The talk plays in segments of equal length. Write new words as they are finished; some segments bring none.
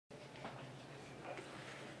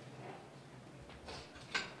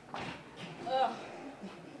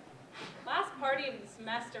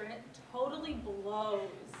semester, and it totally blows.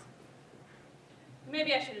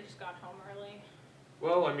 Maybe I should have just gone home early.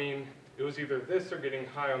 Well, I mean, it was either this or getting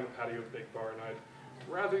high on the patio of the Big Bar, and I'd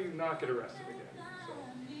rather you not get arrested again. So.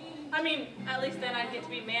 I mean, at least then I'd get to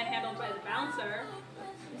be manhandled by the bouncer,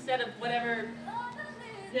 instead of whatever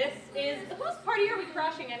this is. Whose party are we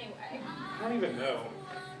crashing anyway? I don't even know.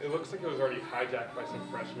 It looks like it was already hijacked by some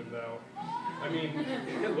freshmen, though. I mean,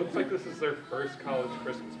 it looks like this is their first college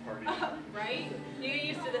Christmas party. Right? You get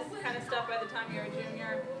used to this kind of stuff by the time you're a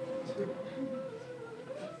junior.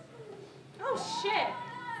 Oh, shit.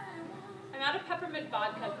 I'm out of peppermint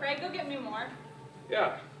vodka. Craig, go get me more.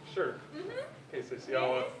 Yeah, sure. Okay, Sissy,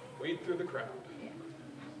 I'll wade through the crowd.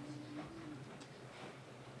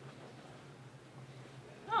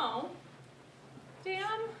 Oh.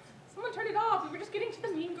 Damn. Someone turn it off. We were just getting to the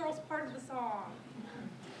Mean Girls part of the song.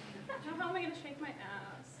 Now how am I going to shake my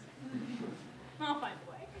ass? I'll find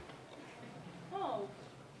a way. Oh.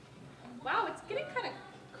 Wow, it's getting kind of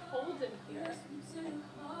cold in here.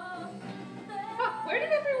 Fuck, where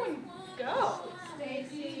did everyone go?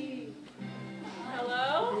 Stacy.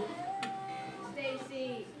 Hello?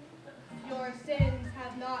 Stacy, your sins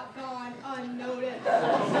have not gone unnoticed.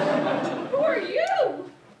 Who are you?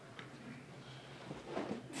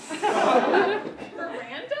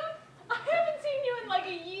 Miranda? I haven't seen you in like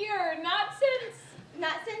a year, not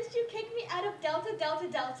since you kicked me out of Delta Delta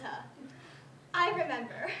Delta. I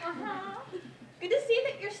remember. Good to see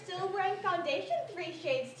that you're still wearing foundation 3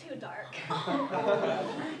 shades too dark.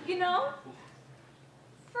 You know,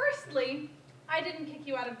 firstly, I didn't kick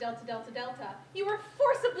you out of Delta Delta Delta. You were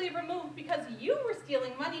forcibly removed because you were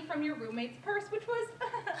stealing money from your roommate's purse, which was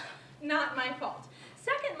not my fault.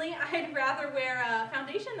 Secondly, I'd rather wear a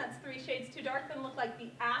foundation that's 3 shades too dark than look like the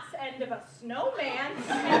ass end of a snowman.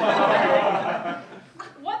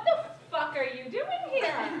 What the fuck are you doing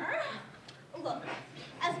here? Look,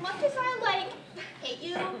 as much as I, hate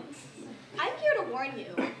you, I'm here to warn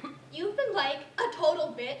you. You've been, a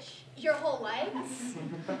total bitch your whole life.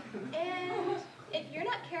 And if you're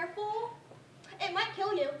not careful, it might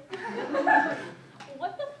kill you.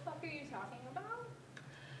 What the fuck are you talking about?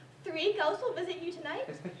 3 ghosts will visit you tonight.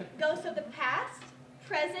 Ghosts of the past,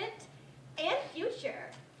 present, and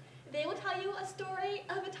future. They will tell you a story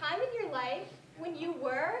of a time in your life when you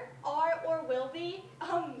were, are, or will be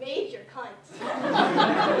a major cunt.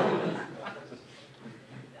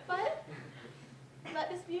 But let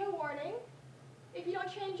this be a warning. If you don't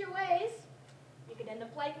change your ways, you could end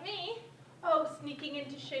up like me. Oh, sneaking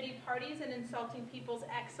into shitty parties and insulting people's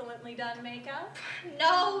excellently done makeup?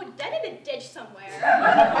 No, dead in a ditch somewhere.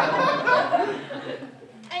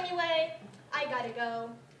 Anyway, I gotta go.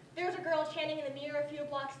 There's a girl chanting in the mirror a few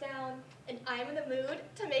blocks down, and I'm in the mood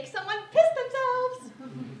to make someone piss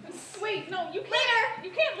themselves. Wait, no, you can't.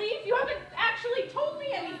 You can't leave. You haven't actually told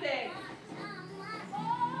me anything.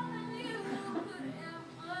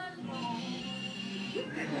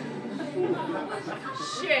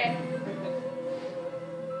 Shit.